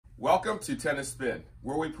Welcome to Tennis Spin,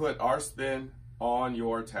 where we put our spin on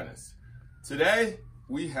your tennis. Today,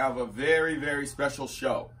 we have a very, very special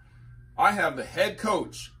show. I have the head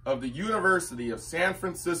coach of the University of San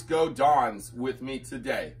Francisco Dons with me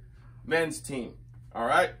today, men's team. All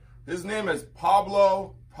right, his name is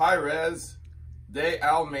Pablo PIRES de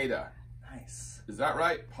Almeida. Nice. Is that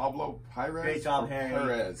right? Pablo PIRES? Great job, Harry.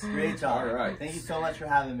 PIRES. Great job. All right. Thank you so much for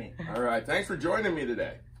having me. All right, thanks for joining me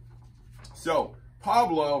today. So,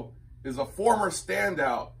 Pablo is a former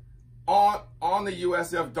standout on the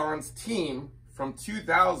USF Dons team from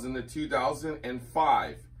 2000 to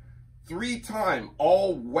 2005. Three-time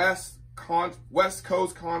All-West West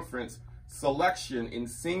Coast Conference selection in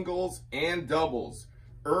singles and doubles,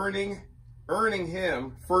 earning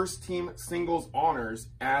him first-team singles honors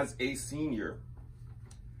as a senior.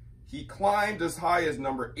 He climbed as high as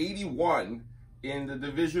number 81 in the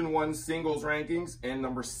Division I singles rankings and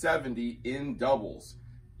number 70 in doubles.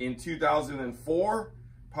 In 2004,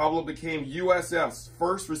 Pablo became USF's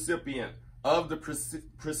first recipient of the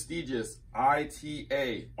prestigious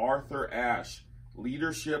ITA Arthur Ashe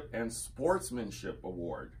Leadership and Sportsmanship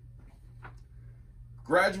Award.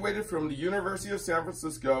 Graduated from the University of San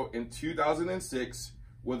Francisco in 2006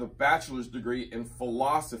 with a bachelor's degree in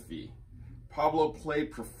philosophy. Pablo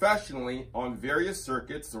played professionally on various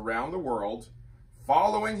circuits around the world.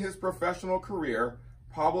 Following his professional career,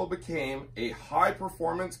 Pablo became a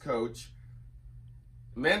high-performance coach,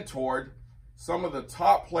 mentored some of the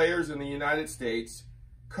top players in the United States,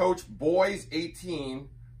 coached Boys 18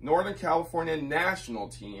 Northern California national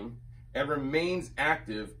team, and remains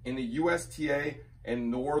active in the USTA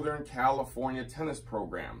and Northern California tennis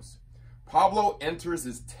programs. Pablo enters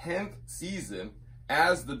his 10th season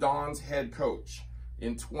as the Dons head coach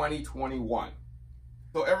in 2021.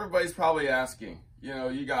 So everybody's probably asking, you know,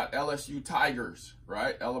 you got LSU Tigers,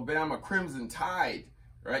 right? Alabama Crimson Tide,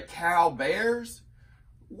 right? Cal Bears.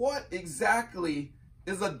 What exactly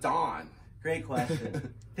is a Don? Great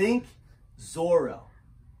question. Think Zorro.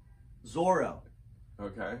 Zorro.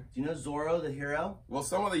 Okay. Do you know Zorro, the hero? Well,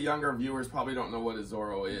 some of the younger viewers probably don't know what a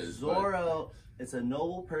Zorro is. Zorro is a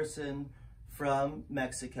noble person from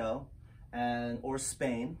Mexico or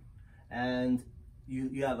Spain, and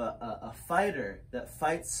you have a fighter that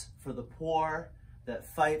fights for the poor, that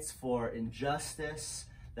fights for injustice,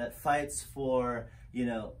 that fights for, you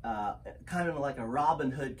know, kind of like a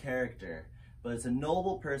Robin Hood character, but it's a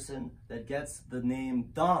noble person that gets the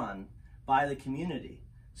name Don by the community.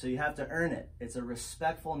 So you have to earn it. It's a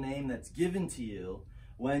respectful name that's given to you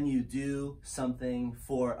when you do something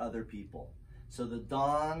for other people. So the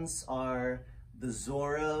Dons are the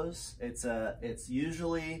Zorros. It's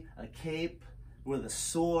usually a cape with a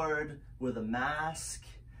sword, with a mask,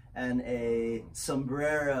 and a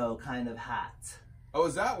sombrero kind of hat. Oh,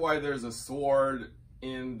 is that why there's a sword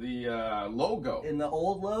in the logo? In the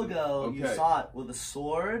old logo, okay. You saw it with a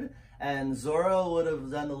sword, and Zorro would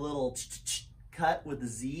have done a little cut with the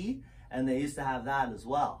Z, and they used to have that as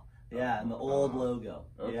well. Yeah, in the old logo.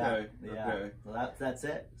 Okay, yeah. okay. So that's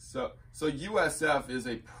it. So USF is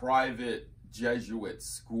a private Jesuit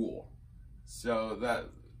school. So that...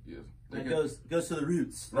 It goes to the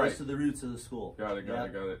roots. Right. Goes to the roots of the school. Got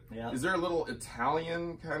it. Yeah. Is there a little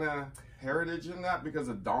Italian kind of heritage in that? Because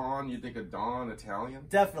of Don, you think of Don, Italian?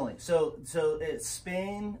 Definitely. So it's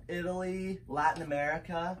Spain, Italy, Latin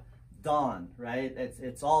America, Don, right?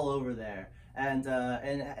 It's all over there. And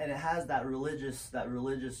it has that religious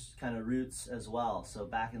kind of roots as well. So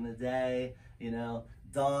back in the day, you know,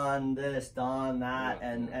 Don this, Don that,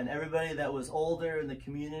 and everybody that was older in the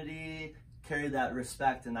community carried that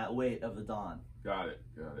respect and that weight of the Don. Got it.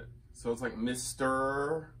 So it's like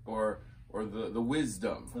Mr. or the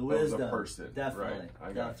wisdom of the person. Definitely. Right?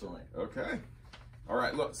 I got you. Okay. All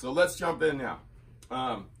right, look, so let's jump in now.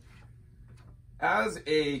 As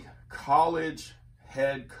a college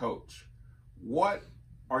head coach, what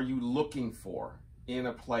are you looking for in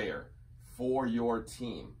a player for your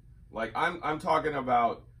team? Like I'm talking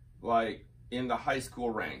about like in the high school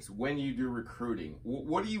ranks, when you do recruiting,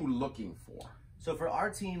 what are you looking for? So for our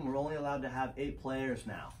team, we're only allowed to have 8 players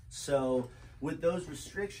now. So with those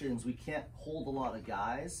restrictions, we can't hold a lot of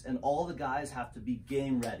guys, and all the guys have to be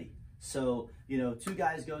game ready. So, you know, 2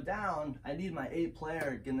 guys go down, I need my 8th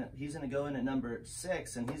player, he's gonna go in at number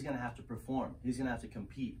 6, and he's gonna have to perform. He's gonna have to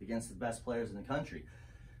compete against the best players in the country.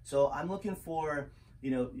 So I'm looking for,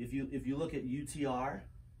 you know, if you look at UTR,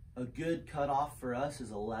 a good cutoff for us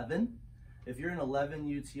is 11. If you're an 11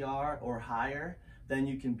 UTR or higher, then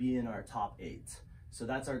you can be in our top 8. So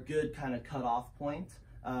that's our good kind of cutoff point.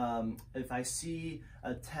 If I see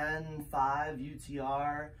a 10-5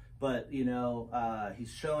 UTR, but you know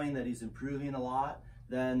he's showing that he's improving a lot,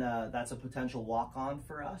 then that's a potential walk-on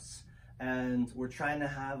for us. And we're trying to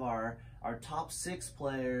have our top 6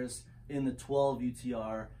 players in the 12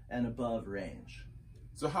 UTR and above range.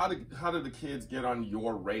 So how do the kids get on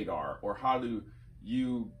your radar, or how do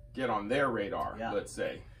you get on their radar, let's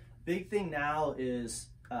say? Big thing now is,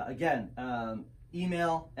 again,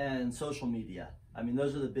 email and social media. I mean,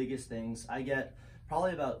 those are the biggest things. I get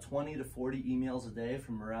probably about 20 to 40 emails a day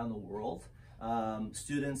from around the world,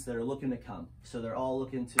 students that are looking to come. So they're all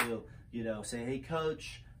looking to, say, hey,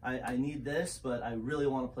 coach, I need this, but I really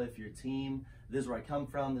want to play for your team. This is where I come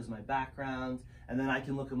from, this is my background. And then I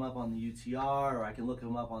can look them up on the UTR, or I can look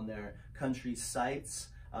them up on their country sites.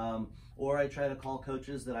 Or I try to call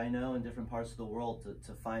coaches that I know in different parts of the world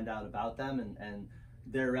to find out about them and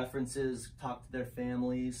their references, talk to their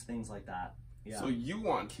families, things like that. Yeah. So you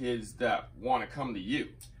want kids that want to come to you.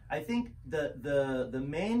 I think the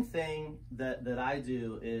main thing that I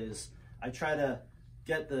do is I try to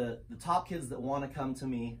get the top kids that want to come to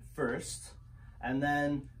me first, and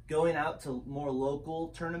then going out to more local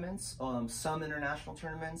tournaments, some international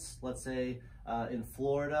tournaments, let's say in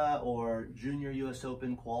Florida, or Junior US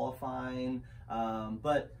Open qualifying.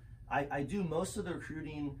 But I do most of the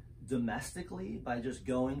recruiting domestically by just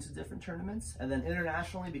going to different tournaments, and then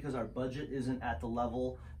internationally, because our budget isn't at the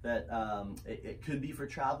level that it could be for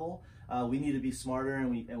travel, we need to be smarter,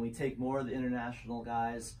 and we take more of the international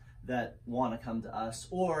guys that want to come to us,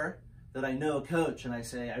 or that I know a coach, and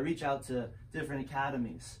I reach out to different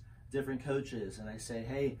academies, different coaches, and I say,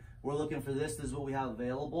 hey, we're looking for this is what we have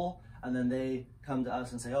available, and then they come to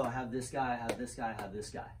us and say, oh, I have this guy, I have this guy, I have this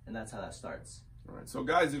guy, and that's how that starts. All right, so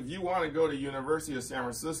guys, if you want to go to University of San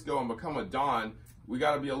Francisco and become a Don, we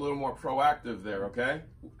got to be a little more proactive there, okay?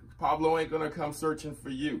 Pablo ain't going to come searching for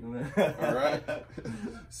you, all right?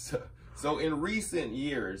 So in recent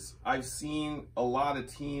years, I've seen a lot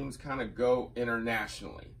of teams kind of go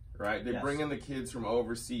internationally, right? They bring in the kids from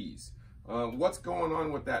overseas. What's going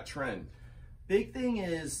on with that trend? Big thing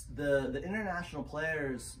is the international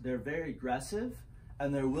players, they're very aggressive,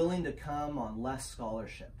 and they're willing to come on less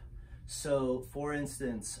scholarship. So, for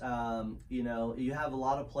instance, you have a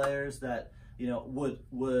lot of players that,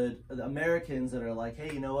 the Americans that are like,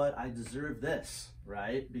 hey, you know what, I deserve this,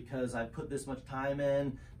 right? Because I put this much time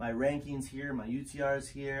in, my rankings here, my UTR's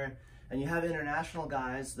here. And you have international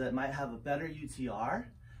guys that might have a better UTR,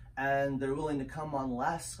 and they're willing to come on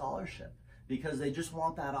less scholarship because they just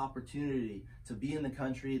want that opportunity to be in the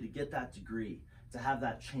country, to get that degree, to have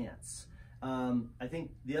that chance. I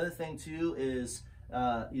think the other thing too is,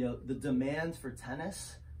 the demand for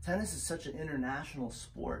tennis. Tennis is such an international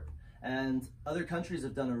sport, and other countries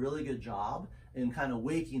have done a really good job in kind of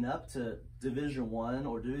waking up to Division I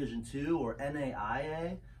or Division II or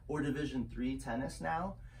NAIA or Division III tennis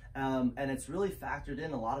now. And it's really factored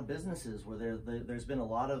in a lot of businesses where there's been a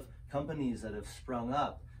lot of companies that have sprung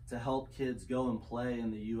up to help kids go and play in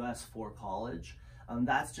the US for college.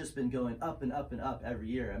 That's just been going up and up and up every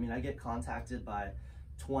year. I mean, I get contacted by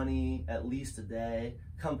 20 at least a day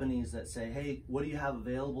companies that say, hey, what do you have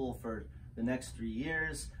available for the next 3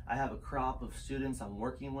 years? I have a crop of students I'm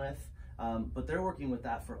working with, but they're working with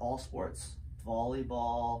that for all sports: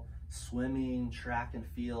 volleyball, swimming, track and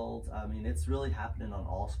field. I mean, it's really happening on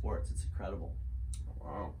all sports. It's incredible.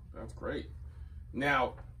 Wow, that's great.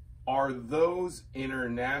 Now, are those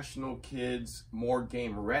international kids more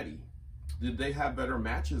game ready? Did they have better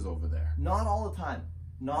matches over there? Not all the time.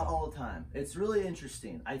 Not all the time. It's really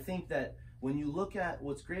interesting. I think that when you look at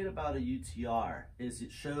what's great about a UTR is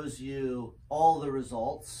it shows you all the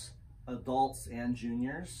results, adults and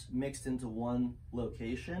juniors, mixed into one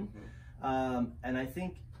location. And I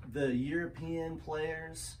think the European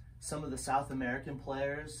players, some of the South American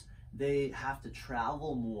players, they have to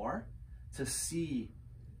travel more to see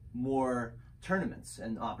more tournaments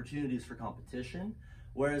and opportunities for competition,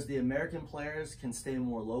 whereas the American players can stay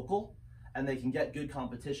more local and they can get good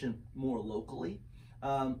competition more locally.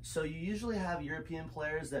 So you usually have European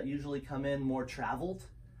players that usually come in more traveled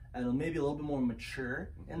and maybe a little bit more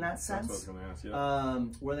mature in that sense. That's what I was going to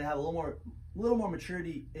ask, where they have a little more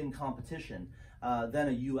maturity in competition than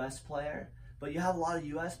a US player. But you have a lot of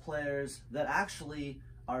US players that actually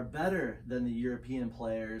are better than the European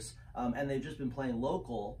players, and they've just been playing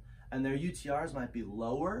local, and their UTRs might be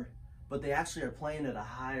lower, but they actually are playing at a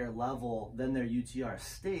higher level than their UTR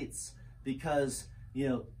states, because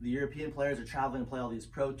the European players are traveling to play all these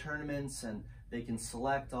pro tournaments, and they can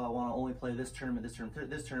select, oh, I want to only play this tournament,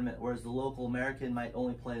 this tournament, whereas the local American might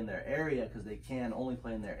only play in their area because they can only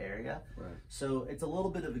play in their area. Right. So it's a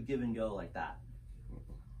little bit of a give and go like that.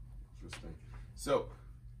 Interesting. So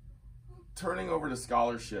turning over to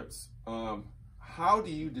scholarships, how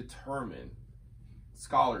do you determine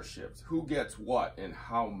scholarships. Who gets what and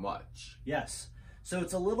how much? Yes. So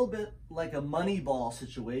it's a little bit like a money ball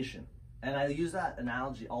situation. And I use that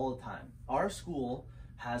analogy all the time. Our school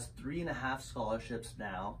has 3.5 scholarships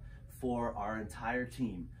now for our entire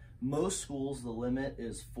team. Most schools, the limit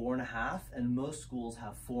is 4.5, and most schools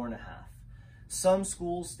have 4.5. Some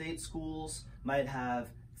schools, state schools, might have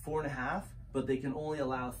 4.5, but they can only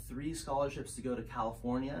allow 3 scholarships to go to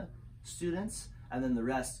California students, and then the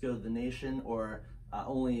rest go to the nation, or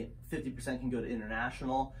only 50% can go to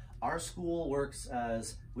international. Our school works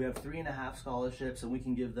as we have 3.5 scholarships, and we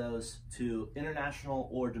can give those to international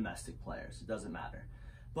or domestic players. It doesn't matter.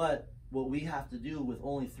 But what we have to do with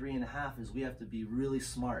only 3.5 is we have to be really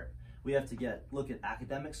smart. We have to look at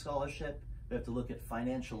academic scholarship. We have to look at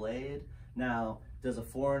financial aid. Now, does a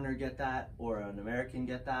foreigner get that, or an American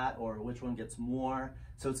get that, or which one gets more?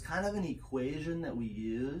 So it's kind of an equation that we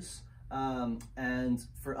use. And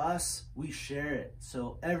for us, we share it.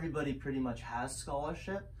 So everybody pretty much has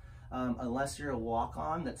scholarship, unless you're a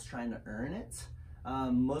walk-on that's trying to earn it.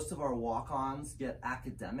 Most of our walk-ons get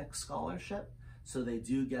academic scholarship, so they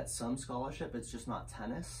do get some scholarship. It's just not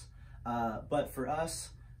tennis. But for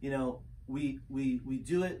us, you know, we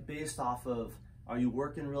do it based off of, are you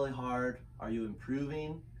working really hard? Are you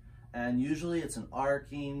improving? And usually it's an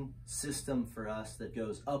arcing system for us that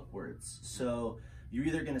goes upwards. So you're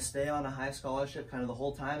either going to stay on a high scholarship kind of the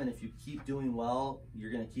whole time, and if you keep doing well,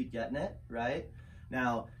 you're going to keep getting it, right?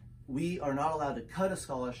 Now, we are not allowed to cut a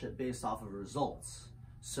scholarship based off of results.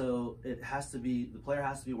 So it has to be, the player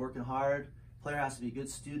has to be working hard, the player has to be a good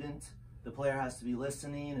student, the player has to be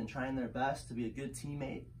listening and trying their best to be a good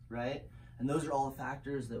teammate, right? And those are all the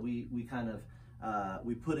factors that we kind of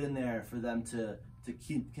we put in there for them to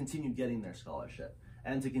continue getting their scholarship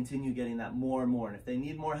and to continue getting that more and more. And if they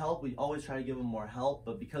need more help, we always try to give them more help.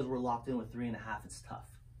 But because we're locked in with 3.5, it's tough.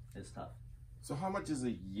 It's tough. So how much is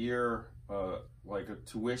a year, like a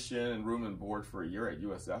tuition and room and board for a year at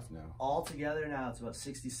USF now? All together now, it's about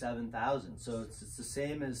 $67,000. So it's the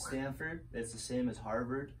same as Stanford. It's the same as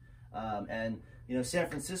Harvard. And, you know, San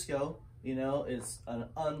Francisco, you know, is an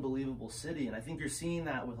unbelievable city. And I think you're seeing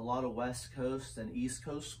that with a lot of West Coast and East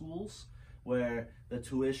Coast schools, where the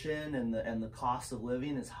tuition and the cost of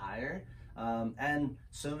living is higher. And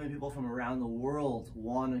so many people from around the world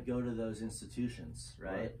want to go to those institutions,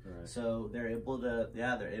 right? Right. So they're able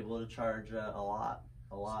to charge a lot.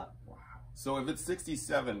 Wow. So if it's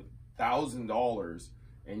 $67,000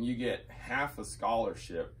 and you get half a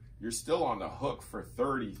scholarship, you're still on the hook for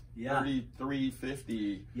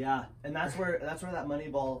 $33.50. Yeah, and that's where that money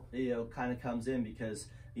ball, you know, kind of comes in, because,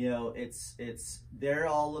 you know, it's they're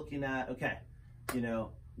all looking at, okay, you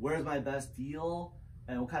know, where's my best deal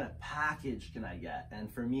and what kind of package can I get?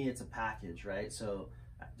 And for me, it's a package, right? So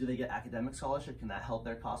do they get academic scholarship? Can that help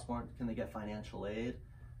their cost more? Can they get financial aid?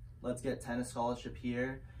 Let's get tennis scholarship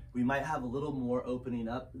here. We might have a little more opening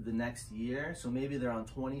up the next year. So maybe they're on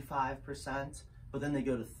 25%, but then they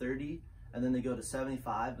go to 30, and then they go to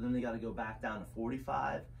 75, but then they got to go back down to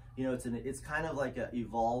 45. You know, it's kind of like an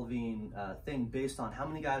evolving thing based on how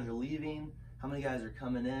many guys are leaving, how many guys are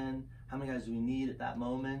coming in, how many guys do we need at that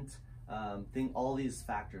moment. All these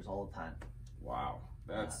factors all the time. Wow,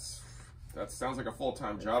 that sounds like a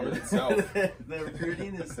full-time job in itself. The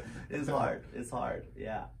recruiting is hard. It's hard.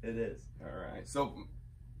 Yeah, it is. All right, so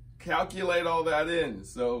calculate all that in.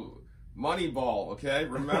 So Moneyball, okay?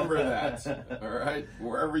 Remember that. All right,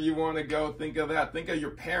 wherever you want to go, think of that. Think of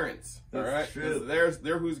your parents. All right, true.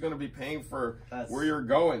 They're who's going to be paying for where you're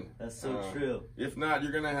going. That's so true. If not,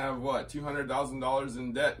 you're going to have what, $200,000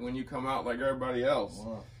 in debt when you come out like everybody else.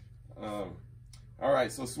 Wow. All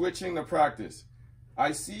right, so switching to practice.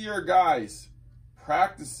 I see your guys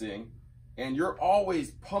practicing, and you're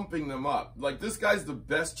always pumping them up. Like, this guy's the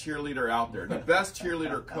best cheerleader out there, the best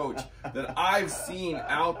cheerleader coach that I've seen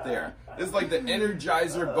out there. It's like the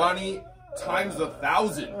Energizer Bunny times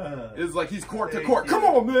 1,000. It's like he's court to court. Come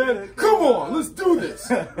on, man. Come on, let's do this.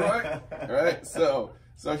 Right? Right? So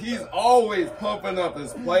he's always pumping up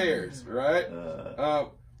his players, right?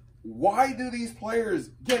 Why do these players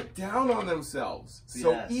get down on themselves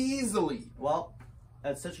so easily? Well,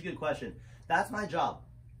 that's such a good question. That's my job.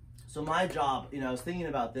 So my job, you know, I was thinking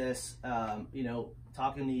about this, you know,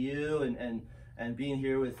 talking to you and being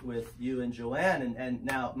here with you and Joanne, and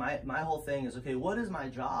now my whole thing is, okay, what is my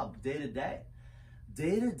job day to day?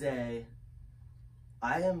 Day to day,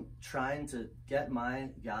 I am trying to get my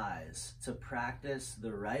guys to practice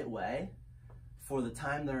the right way for the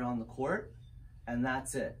time they're on the court. And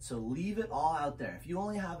that's it. So leave it all out there. If you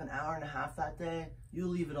only have an hour and a half that day, you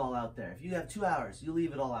leave it all out there. If you have 2 hours, you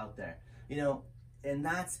leave it all out there. You know, and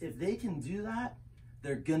that's, if they can do that,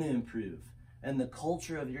 they're gonna improve. and the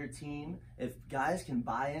culture of your team, if guys can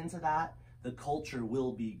buy into that, the culture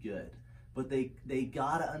will be good. But they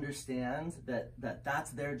gotta understand that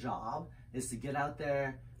that's their job, is to get out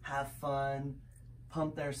there, have fun,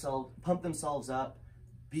 pump themselves up,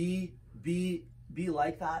 be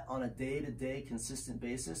like that on a day-to-day consistent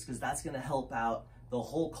basis, because that's gonna help out the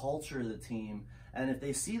whole culture of the team. And if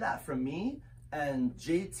they see that from me and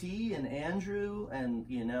JT and Andrew and,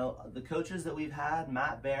 you know, the coaches that we've had,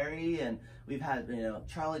 Matt Barry, and we've had, you know,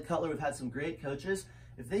 Charlie Cutler, we've had some great coaches.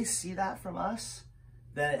 If they see that from us,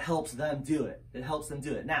 then it helps them do it. It helps them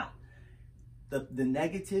do it. Now, the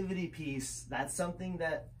negativity piece, that's something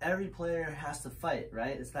that every player has to fight,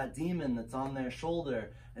 right? It's that demon that's on their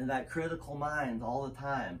shoulder and that critical mind all the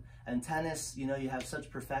time. And tennis, you know, you have such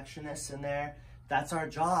perfectionists in there. That's our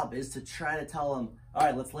job, is to try to tell them, all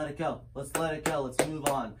right, let's let it go. Let's let it go. Let's move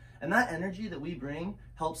on. And that energy that we bring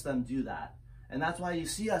helps them do that. And that's why you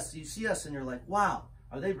see us and you're like, wow,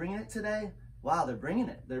 are they bringing it today? Wow, they're bringing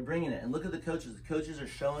it. They're bringing it. And look at the coaches. The coaches are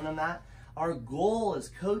showing them that. Our goal as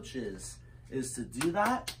coaches is to do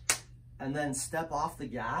that and then step off the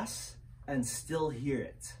gas and still hear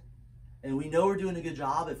it. And we know we're doing a good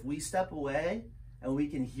job. If we step away and we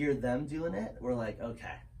can hear them doing it, we're like,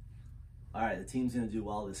 okay, all right, the team's going to do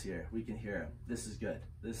well this year. We can hear them. This is good.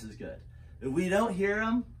 This is good. If we don't hear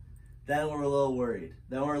them, then we're a little worried.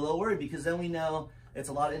 Because then we know it's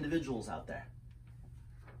a lot of individuals out there.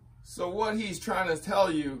 So what he's trying to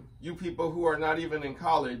tell you, you people who are not even in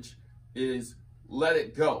college, is let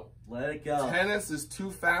it go. Let it go. Tennis is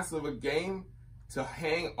too fast of a game to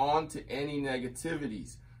hang on to any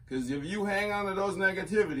negativities. Because if you hang on to those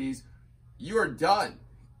negativities, you're done.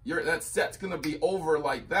 That set's going to be over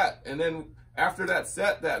like that. And then after that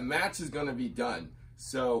set, that match is going to be done.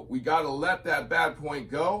 So we got to let that bad point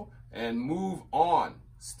go and move on.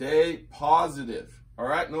 Stay positive. All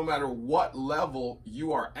right? No matter what level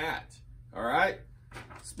you are at. All right?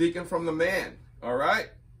 Speaking from the man. All right?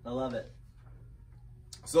 I love it.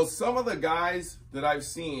 So some of the guys that I've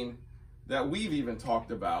seen that we've even talked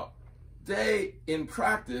about, they, in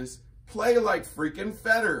practice, play like freaking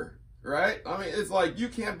Federer. Right? I mean, it's like you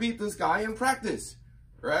can't beat this guy in practice,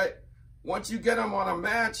 right? Once you get him on a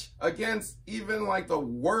match against even like the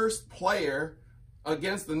worst player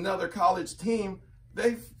against another college team,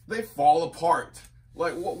 they fall apart.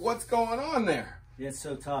 Like, what's going on there? It's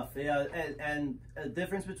so tough. Yeah, and a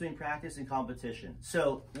difference between practice and competition.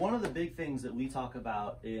 So one of the big things that we talk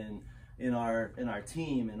about in our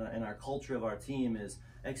team, in our culture of our team, is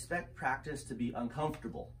expect practice to be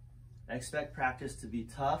uncomfortable. Expect practice to be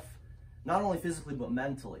tough. Not only physically, but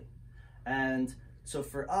mentally. And so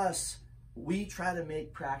for us, we try to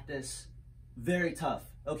make practice very tough.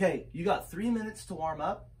 Okay, you got 3 minutes to warm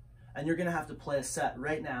up, and you're gonna have to play a set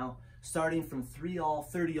right now, starting from 3-all,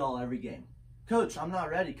 30-all every game. Coach, I'm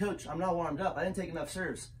not ready. Coach, I'm not warmed up. I didn't take enough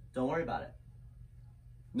serves. Don't worry about it.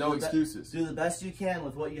 No excuses. Do the best you can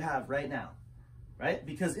with what you have right now, right?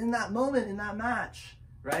 Because in that moment, in that match,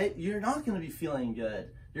 right, you're not gonna be feeling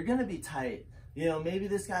good. You're gonna be tight. You know, maybe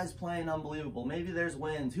this guy's playing unbelievable. Maybe there's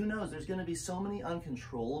wind. Who knows? There's going to be so many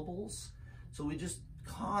uncontrollables. So we just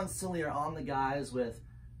constantly are on the guys with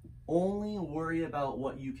only worry about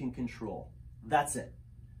what you can control. That's it.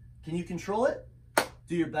 Can you control it?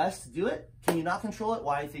 Do your best to do it. Can you not control it?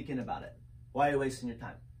 Why are you thinking about it? Why are you wasting your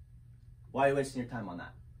time? Why are you wasting your time on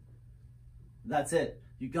that? That's it.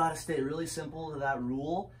 You got to stay really simple to that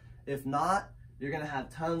rule. If not, you're going to have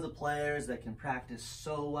tons of players that can practice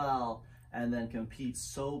so well and then compete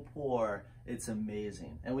so poor, it's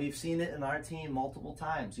amazing. And we've seen it in our team multiple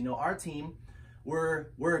times. You know, our team, we're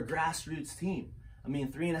a grassroots team. I mean,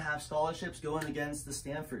 3.5 scholarships going against the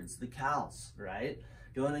Stanfords, the Cals, right?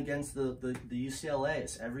 Going against the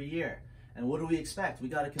UCLAs every year. And what do we expect? We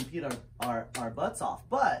got to compete our butts off.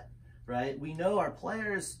 But, right, we know our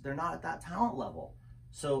players, they're not at that talent level.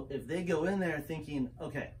 So if they go in there thinking,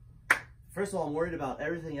 okay, first of all, I'm worried about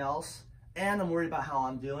everything else, and I'm worried about how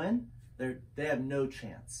I'm doing, they have no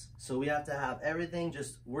chance. So we have to have everything,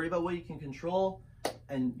 just worry about what you can control,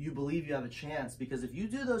 and you believe you have a chance. Because if you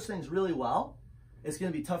do those things really well, it's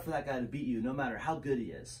going to be tough for that guy to beat you, no matter how good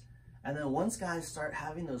he is. And then once guys start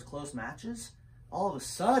having those close matches, all of a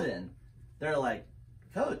sudden, they're like,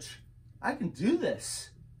 Coach, I can do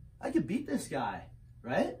this. I can beat this guy,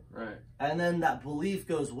 right? Right. And then that belief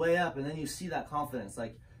goes way up, and then you see that confidence.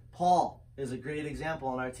 Like Paul is a great example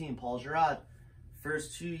on our team. Paul Girard,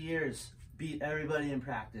 first 2 years, beat everybody in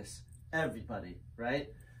practice. Everybody, right?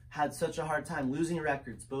 Had such a hard time losing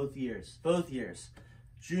records both years.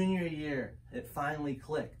 Junior year, it finally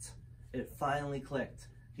clicked.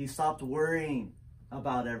 He stopped worrying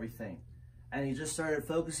about everything. and he just started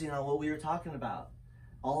focusing on what we were talking about.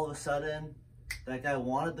 All of a sudden, that guy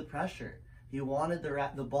wanted the pressure. He wanted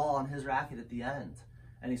the ball on his racket at the end,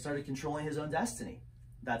 and he started controlling his own destiny.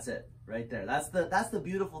 That's it, right there. That's the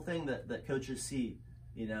beautiful thing that coaches see,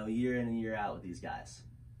 you know, year in and year out with these guys.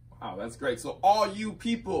 Wow, that's great. So all you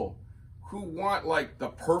people who want like the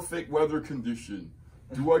perfect weather condition,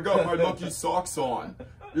 do I got my lucky socks on?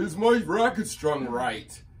 Is my racket strung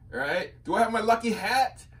right? Right? Do I have my lucky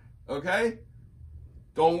hat? Okay?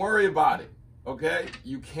 Don't worry about it. Okay?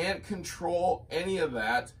 You can't control any of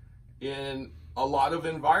that in a lot of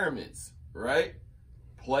environments, right?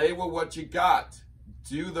 Play with what you got.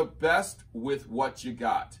 Do the best with what you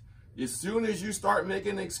got. As soon as you start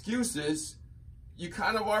making excuses, you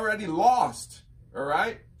kind of already lost, all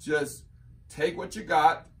right? Just take what you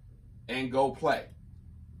got and go play,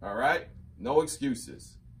 all right? No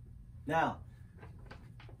excuses. Now,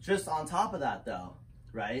 just on top of that though,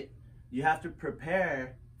 right? You have to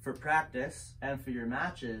prepare for practice and for your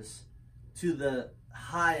matches to the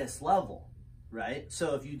highest level, right?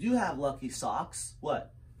 So if you do have lucky socks,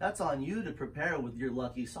 what? That's on you to prepare with your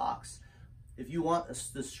lucky socks. If you want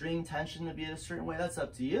the string tension to be a certain way, that's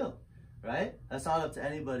up to you, right? That's not up to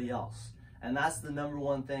anybody else. And that's the number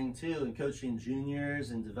one thing too in coaching juniors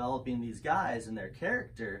and developing these guys and their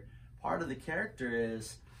character. Part of the character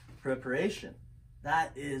is preparation.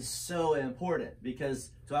 That is so important,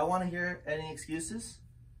 because do I want to hear any excuses?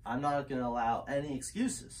 I'm not going to allow any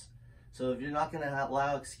excuses. So if you're not going to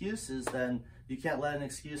allow excuses, then you can't let an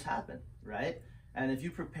excuse happen, right? And if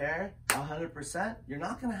you prepare 100%, you're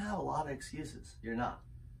not going to have a lot of excuses. You're not.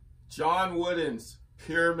 John Wooden's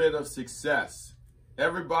Pyramid of Success.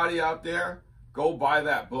 Everybody out there, go buy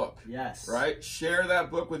that book. Yes. Right? Share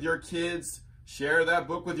that book with your kids. Share that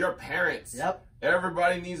book with your parents. Yep.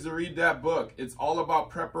 Everybody needs to read that book. It's all about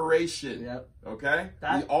preparation. Yep. Okay?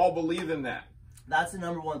 We all believe in that. That's the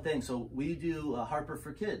number one thing. So we do Harper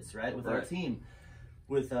for Kids, right? With our team,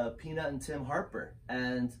 with Peanut and Tim Harper.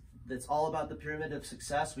 And it's all about the Pyramid of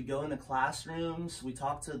Success. We go into classrooms. We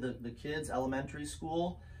talk to the kids, elementary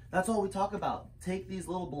school. That's all we talk about. Take these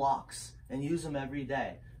little blocks and use them every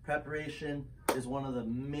day. Preparation is one of the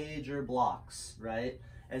major blocks, right?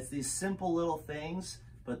 It's these simple little things,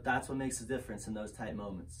 but that's what makes the difference in those tight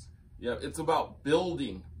moments. Yeah, it's about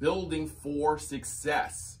building for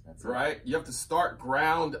success, right? You have to start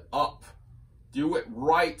ground up. Do it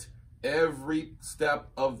right every step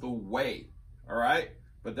of the way, all right?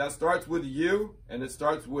 But that starts with you, and it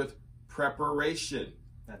starts with preparation.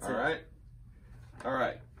 That's all right? All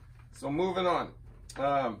right. So moving on.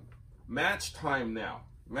 Match time now.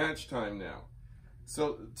 Match time now.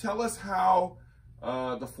 So tell us how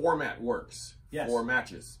the format works for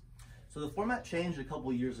matches. So the format changed a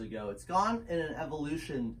couple years ago. It's gone in an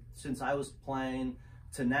evolution since I was playing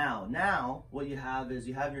to now. Now, what you have is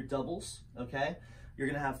you have your doubles, okay? You're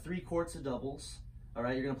going to have 3 courts of doubles, all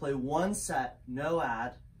right? You're going to play 1 set, no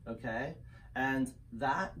ad, okay? And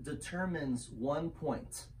that determines 1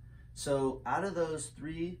 point. So out of those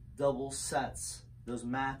 3 double sets, those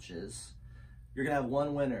matches, you're going to have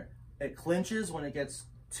 1 winner. It clinches when it gets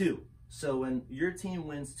 2. So when your team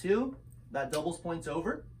wins 2, that doubles point's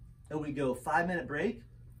over. And we go 5-minute break,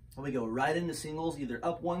 and we go right into singles, either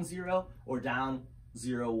up 1-0 or down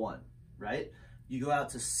 0-1, right? You go out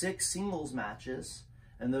to 6 singles matches,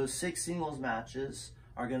 and those 6 singles matches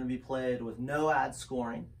are going to be played with no ad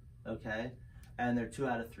scoring, okay? And they're 2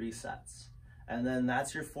 out of 3 sets. And then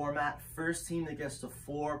that's your format. First team that gets to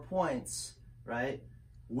 4 points, right,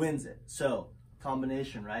 wins it. So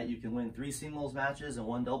combination, right? You can win 3 singles matches and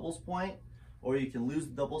 1 doubles point, or you can lose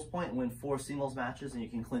the doubles point and win 4 singles matches, and you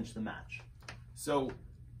can clinch the match. So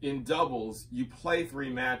in doubles, you play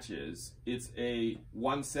 3 matches. It's a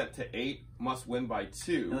 1 set to 8 must win by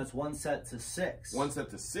 2. No, it's 1 set to 6. 1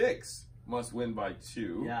 set to 6 must win by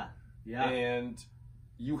 2. Yeah, yeah. And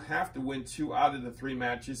you have to win 2 out of the 3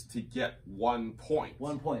 matches to get 1 point.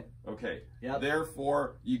 1 point. Okay. Yep.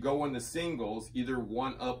 Therefore, you go into singles, either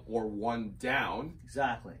 1 up or 1 down.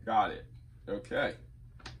 Exactly. Got it. Okay.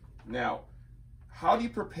 Now, how do you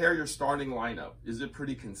prepare your starting lineup? Is it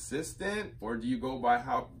pretty consistent, or do you go by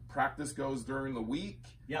how practice goes during the week?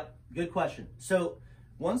 Yep, good question. So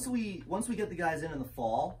once we get the guys in the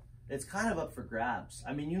fall, it's kind of up for grabs.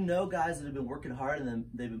 I mean, you know, guys that have been working hard and then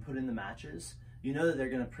they've been put in the matches, you know that they're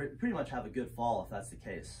going to pretty much have a good fall if that's the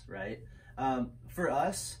case, right? For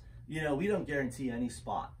us, you know, we don't guarantee any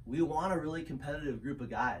spot. We want a really competitive group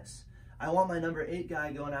of guys. I want my number 8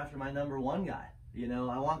 guy going after my number 1 guy. You know,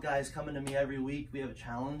 I want guys coming to me every week. We have a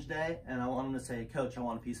challenge day, and I want them to say, Coach, I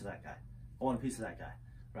want a piece of that guy. I want a piece of that guy,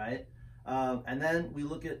 right? And then we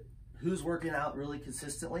look at who's working out really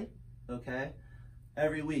consistently, okay?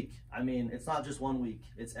 Every week. I mean, it's not just 1 week,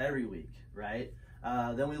 it's every week, right?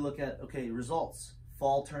 Then we look at, okay, results,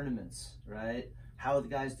 fall tournaments, right? How are the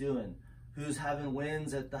guys doing? Who's having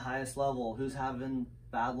wins at the highest level? Who's having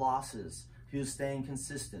bad losses? Who's staying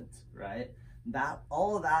consistent, right?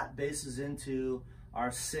 All of that bases into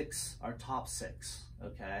our top six,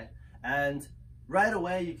 okay? And right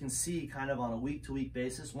away, you can see kind of on a week-to-week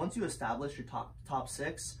basis, once you establish your top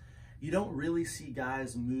six, you don't really see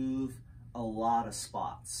guys move a lot of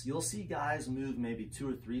spots. You'll see guys move maybe 2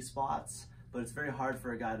 or 3 spots, but it's very hard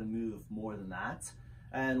for a guy to move more than that.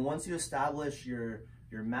 And once you establish your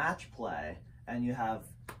match play and you have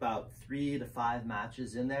about 3 to 5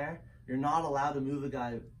 matches in there, you're not allowed to move a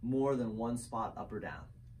guy more than 1 spot up or down.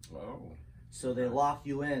 Oh. So they lock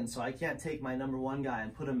you in. So I can't take my number 1 guy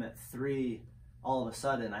and put him at 3 all of a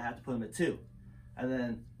sudden. I have to put him at 2. And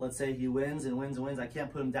then let's say he wins and wins and wins. I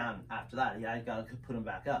can't put him down after that. I got to put him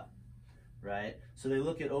back up, right? So they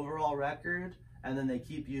look at overall record, and then they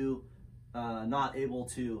keep you not able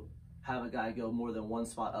to have a guy go more than 1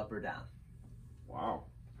 spot up or down. Wow.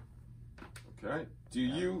 Okay. Do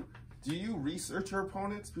you research your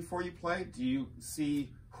opponents before you play? Do you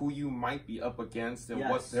see who you might be up against and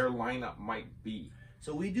what their lineup might be?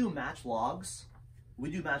 So we do match logs. We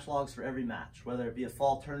do match logs for every match, whether it be a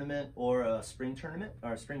fall tournament or a spring tournament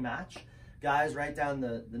or a spring match. Guys write down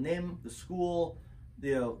the name, the school,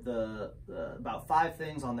 the about 5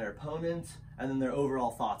 things on their opponent, and then their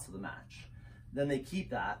overall thoughts of the match. Then they keep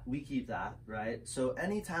that, we keep that, right? So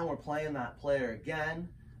anytime we're playing that player again,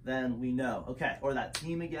 then we know, okay, or that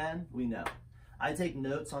team again, we know. I take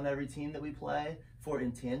notes on every team that we play for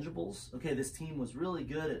intangibles. Okay, this team was really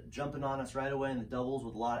good at jumping on us right away in the doubles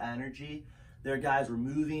with a lot of energy. Their guys were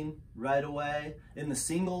moving right away. In the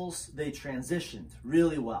singles, they transitioned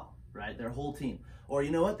really well, right? Their whole team. Or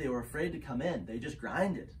you know what? They were afraid to come in. They just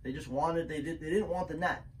grinded. They just wanted, they didn't want the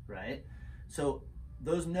net, right? So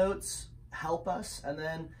those notes help us. And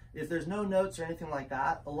then if there's no notes or anything like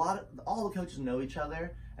that, all the coaches know each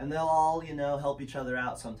other, and they'll all, help each other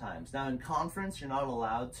out sometimes. Now in conference, you're not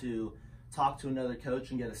allowed to talk to another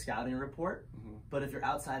coach and get a scouting report. Mm-hmm. But if you're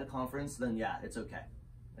outside of conference, then yeah, it's okay.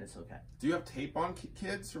 It's okay. Do you have tape on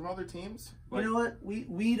kids from other teams? You know what?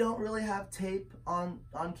 We don't really have tape on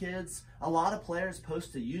kids. A lot of players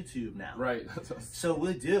post to YouTube now. Right. So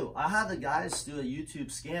we do. I have the guys do a YouTube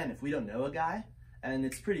scan if we don't know a guy, and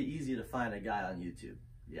it's pretty easy to find a guy on YouTube.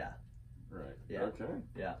 Yeah. Right. Yeah. Okay.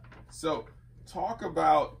 Yeah. So talk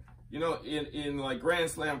about, in like Grand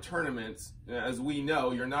Slam tournaments, as we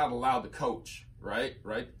know, you're not allowed to coach, right?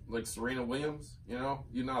 Right? Like Serena Williams, you're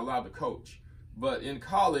not allowed to coach. But in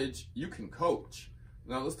college, you can coach.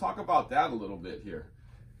 Now let's talk about that a little bit here.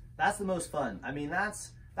 That's the most fun. I mean,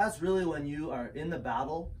 that's really when you are in the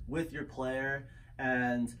battle with your player,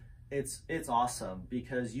 and it's awesome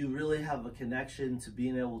because you really have a connection to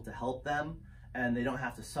being able to help them, and they don't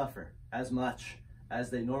have to suffer as much as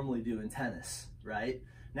they normally do in tennis, right?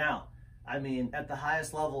 Now, I mean, at the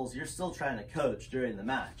highest levels, you're still trying to coach during the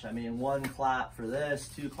match. I mean, 1 clap for this,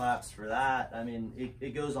 2 claps for that. I mean,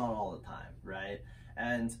 it goes on all the time, right?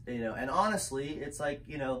 And, and honestly, it's like,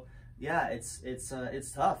 yeah,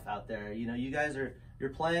 it's tough out there. You guys you're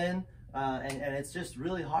playing, and it's just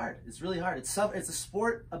really hard. It's really hard. It's a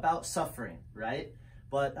sport about suffering, right?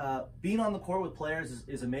 But being on the court with players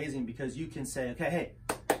is amazing because you can say, okay,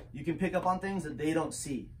 hey, you can pick up on things that they don't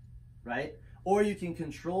see, right? Or you can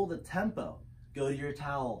control the tempo. Go to your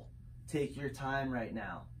towel. Take your time right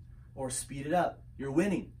now. Or speed it up. You're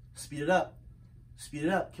winning. Speed it up. Speed it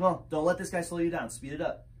up. Come on. Don't let this guy slow you down. Speed it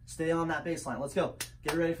up. Stay on that baseline. Let's go.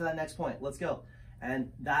 Get ready for that next point. Let's go.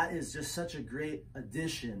 And that is just such a great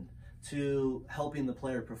addition to helping the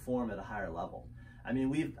player perform at a higher level. I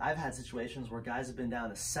mean, I've had situations where guys have been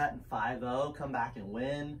down a set and 5-0, come back and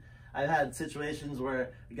win. I've had situations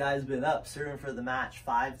where the guy's been up serving for the match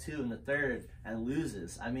 5-2 in the third and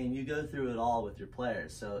loses. I mean, you go through it all with your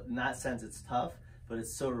players. So in that sense, it's tough, but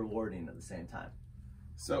it's so rewarding at the same time.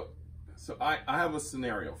 So I have a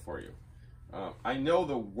scenario for you. I know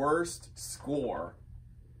the worst score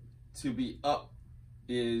to be up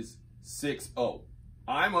is 6-0.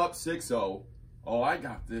 I'm up 6-0. Oh, I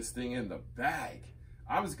got this thing in the bag.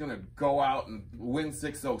 I was going to go out and win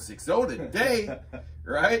 6-0, 6-0 today,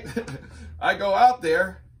 right? I go out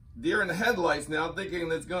there, deer in the headlights now,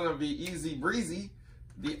 thinking it's going to be easy breezy.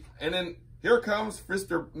 And then here comes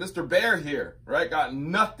Mr. Bear here, right? Got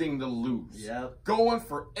nothing to lose. Yep. Going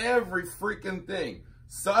for every freaking thing.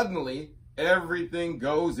 Suddenly, everything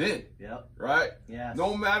goes in, yep. Right? Yes.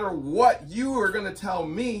 No matter what you are going to tell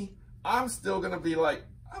me, I'm still going to be like,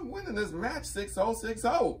 I'm winning this match 6-0,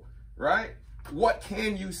 6-0, right? what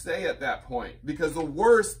can you say at that point? Because the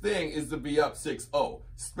worst thing is to be up 6-0,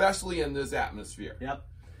 especially in this atmosphere. Yep.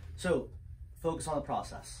 So focus on the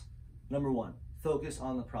process. Number one, focus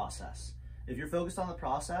on the process. If you're focused on the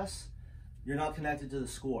process, you're not connected to the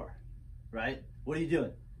score, right? What are you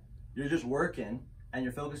doing? You're just working and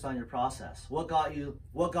you're focused on your process. What got you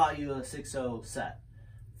a 6-0 set?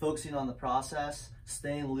 Focusing on the process,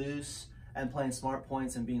 staying loose, and playing smart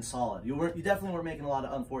points and being solid. You definitely weren't making a lot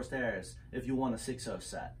of unforced errors if you won a 6-0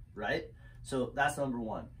 set, right? So that's number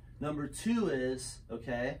one. Number two is,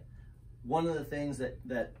 okay, one of the things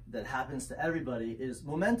that happens to everybody is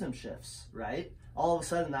momentum shifts, right? All of a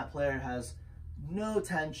sudden that player has no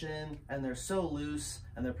tension and they're so loose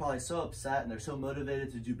and they're probably so upset and they're so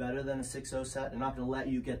motivated to do better than a 6-0 set. They're not going to let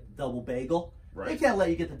you get the double bagel. Right. They can't let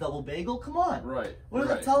you get the double bagel. Come on. Right. What do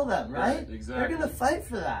they tell them, right? Right, exactly. They're going to fight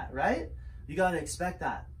for that, right? You got to expect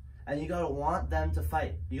that. And you got to want them to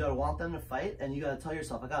fight. You got to want them to fight, and you got to tell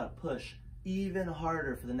yourself, I got to push even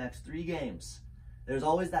harder for the next 3 games. There's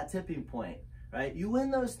always that tipping point, right? You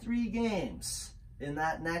win those 3 games in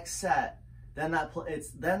that next set, then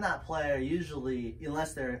that player usually,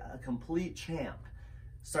 unless they're a complete champ,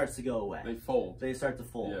 starts to go away. They fold. They start to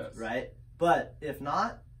fold, yes. right? But if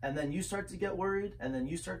not, and then you start to get worried, and then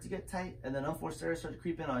you start to get tight, and then unforced errors start to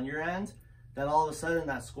creep in on your end, then all of a sudden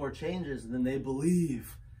that score changes, and then they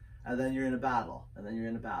believe, and then you're in a battle, and then you're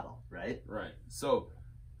in a battle, right? Right. So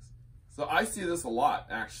I see this a lot,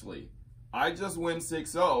 actually. I just win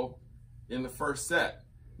 6-0 in the first set.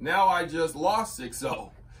 Now I just lost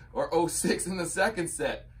 6-0 or 0-6 in the second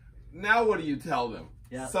set. Now what do you tell them?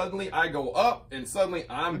 Yep. Suddenly I go up and suddenly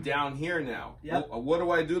I'm down here now. Yep. What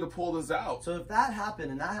do I do to pull this out? So if that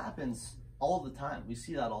happened, and that happens all the time, we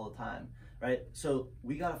see that all the time, right? So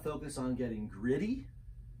we got to focus on getting gritty,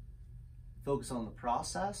 focus on the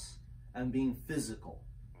process, and being physical.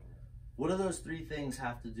 What do those 3 things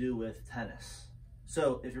have to do with tennis?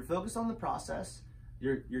 So if you're focused on the process,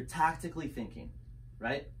 you're tactically thinking,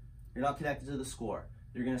 right? You're not connected to the score.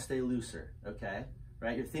 You're going to stay looser, okay?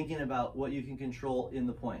 Right? You're thinking about what you can control in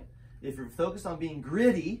the point. If you're focused on being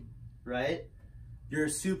gritty, right, you're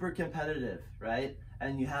super competitive, right?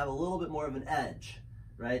 And you have a little bit more of an edge,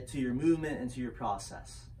 right, to your movement and to your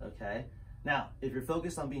process, okay? Now, if you're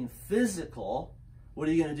focused on being physical, what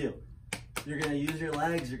are you going to do? You're going to use your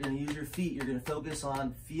legs, you're going to use your feet, you're going to focus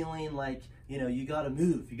on feeling like, you know, you got to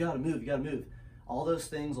move, you got to move, you got to move. All those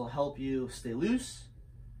things will help you stay loose,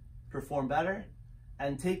 perform better,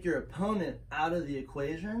 and take your opponent out of the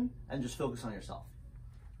equation and just focus on yourself.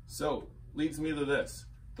 So, leads me to this.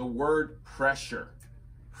 The word pressure.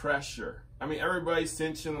 Pressure. I mean, everybody's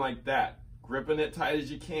cinching like that, gripping it tight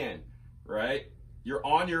as you can, right? You're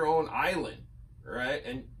on your own island, right?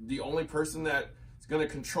 And the only person that's going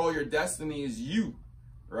to control your destiny is you,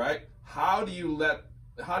 right? How do you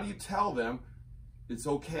tell them it's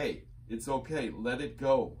okay? It's okay. Let it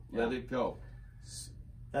go. Let it go.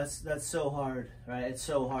 That's so hard, right? It's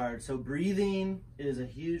so hard. So breathing is a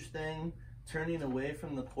huge thing. Turning away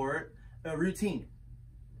from the court, a routine.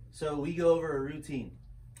 So we go over a routine.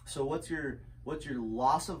 So what's your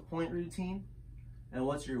loss of point routine, and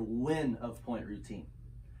what's your win of point routine?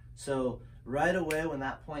 So right away when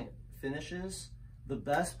that point finishes, the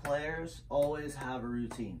best players always have a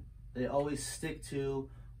routine. They always stick to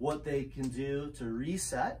what they can do to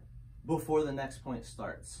reset before the next point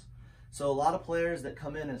starts. So a lot of players that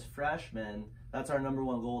come in as freshmen, that's our number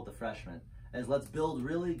 1 goal with the freshmen, is let's build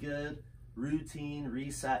really good routine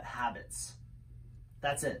reset habits.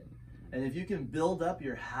 That's it. And if you can build up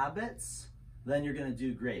your habits, then you're going to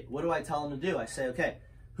do great. What do I tell them to do? I say, okay,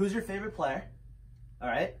 who's your favorite player? All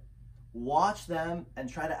right. Watch them and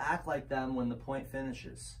try to act like them when the point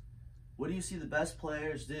finishes. What do you see the best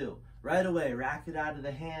players do? Right away, rack it out of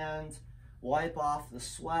the hand, wipe off the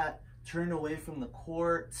sweat, turn away from the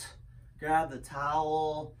court, grab the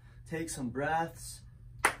towel, take some breaths,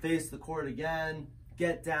 face the court again,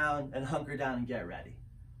 get down and hunker down and get ready.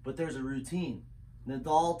 But there's a routine.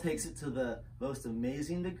 Nadal takes it to the most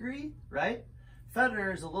amazing degree, right?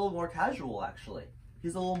 Federer is a little more casual, actually.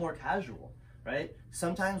 He's a little more casual, right?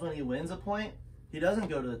 Sometimes when he wins a point, he doesn't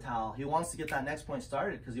go to the towel. He wants to get that next point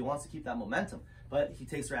started because he wants to keep that momentum. But he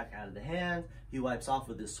takes the racket out of the hand, he wipes off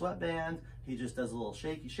with his sweatband, he just does a little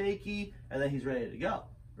shaky, and then he's ready to go,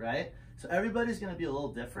 right? So everybody's going to be a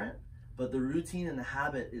little different, but the routine and the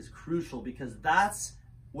habit is crucial because that's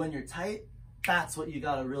when you're tight, that's what you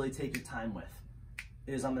got to really take your time with.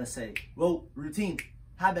 Is I'm going to say, whoa, routine,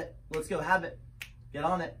 habit, let's go, habit, get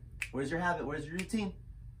on it. Where's your habit? Where's your routine?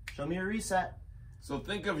 Show me your reset. So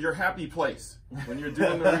think of your happy place when you're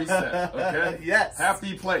doing the reset, okay? Yes.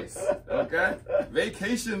 Happy place, okay?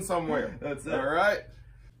 Vacation somewhere. That's it. All right?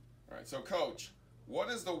 All right, so Coach, what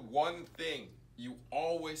is the one thing you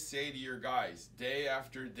always say to your guys day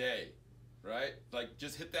after day, right? Like,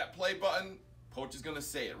 just hit that play button, Coach is going to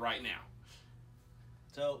say it right now.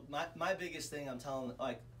 So my biggest thing I'm telling them,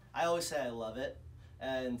 like, I always say I love it,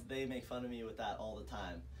 and they make fun of me with that all the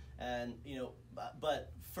time. And, you know,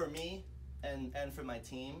 but for me and for my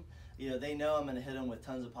team, you know, they know I'm going to hit them with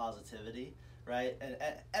tons of positivity, right? And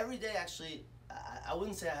every day, actually, I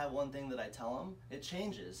wouldn't say I have one thing that I tell them. It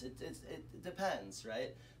changes. It depends,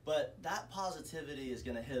 right? But that positivity is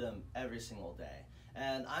going to hit them every single day.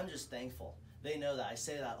 And I'm just thankful. They know that. I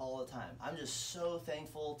say that all the time. I'm just so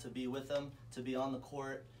thankful to be with them, to be on the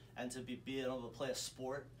court, and to be able to play a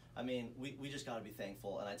sport. I mean, we just got to be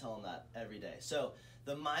thankful, and I tell them that every day. So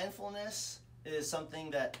the mindfulness is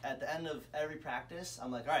something that at the end of every practice,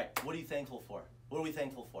 I'm like, all right, what are you thankful for? What are we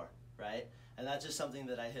thankful for, right? And that's just something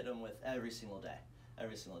that I hit them with every single day,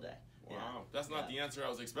 every single day. Wow, Yeah. that's not the answer I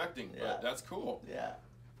was expecting, but Yeah. that's cool. Yeah.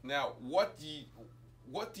 Now, what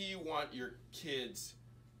do you want your kids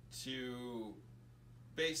to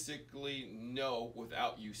basically know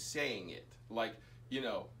without you saying it? Like, you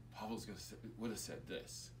know, Pablo's would have said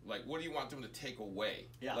this. Like, what do you want them to take away?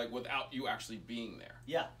 Yeah. Like, without you actually being there?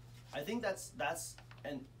 Yeah, I think that's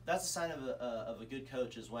a sign of a good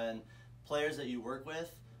coach is when players that you work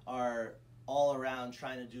with are all around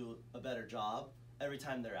trying to do a better job every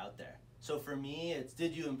time they're out there. So for me, it's,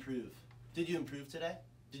 did you improve? Did you improve today?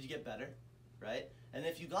 Did you get better? Right? And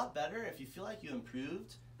if you got better, if you feel like you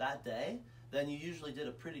improved that day, then you usually did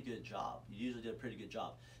a pretty good job. You usually did a pretty good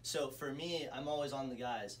job. So for me, I'm always on the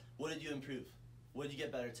guys. What did you improve? What did you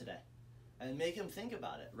get better today? And make them think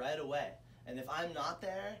about it right away. And if I'm not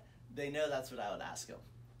there, they know that's what I would ask them.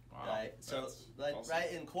 Wow, right? So, like, awesome.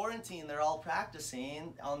 right, in quarantine, they're all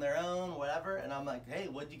practicing on their own, whatever. And I'm like, hey,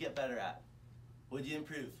 what did you get better at? What did you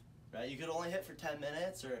improve? Right? You could only hit for 10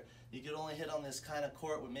 minutes, or you could only hit on this kind of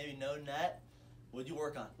court with maybe no net. What did you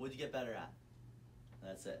work on? What did you get better at?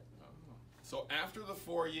 That's it. So after the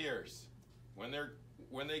 4 years, when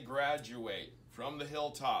they graduate from the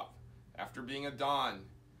hilltop, after being a Don,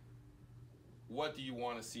 what do you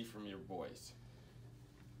want to see from your boys?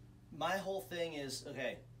 My whole thing is,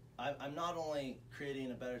 okay, I'm not only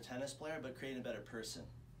creating a better tennis player, but creating a better person.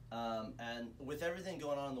 And with everything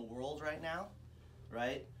going on in the world right now,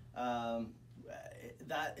 right,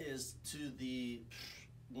 that is to the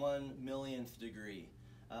 1,000,000th degree.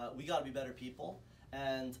 We got to be better people.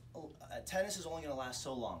 And tennis is only going to last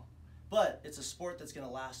so long. But it's a sport that's going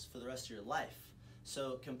to last for the rest of your life.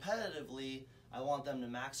 So competitively, I want them to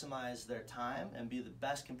maximize their time and be the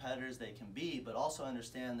best competitors they can be, but also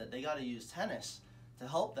understand that they got to use tennis to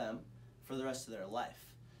help them for the rest of their life.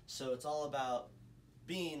 So it's all about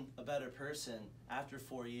being a better person after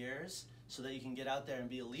 4 years so that you can get out there and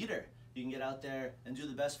be a leader. You can get out there and do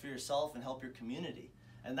the best for yourself and help your community.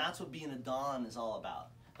 And that's what being a Don is all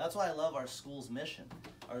about. That's why I love our school's mission.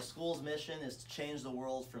 Our school's mission is to change the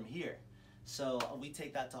world from here. So we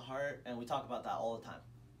take that to heart, and we talk about that all the time.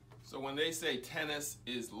 So when they say tennis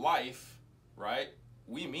is life, right,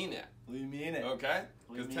 we mean it. We mean it. Okay?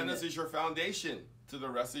 Because tennis is your foundation to the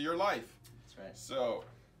rest of your life. That's right. So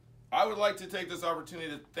I would like to take this opportunity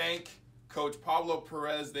to thank Coach Pablo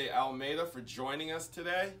PIRES de Almeida for joining us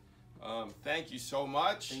today. Thank you so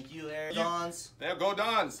much. Thank you, Air Dons. Go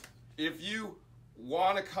Dons. If you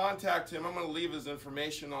want to contact him, I'm going to leave his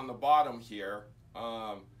information on the bottom here.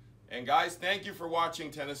 And guys, thank you for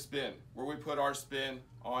watching Tennis Spin, where we put our spin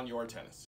on your tennis.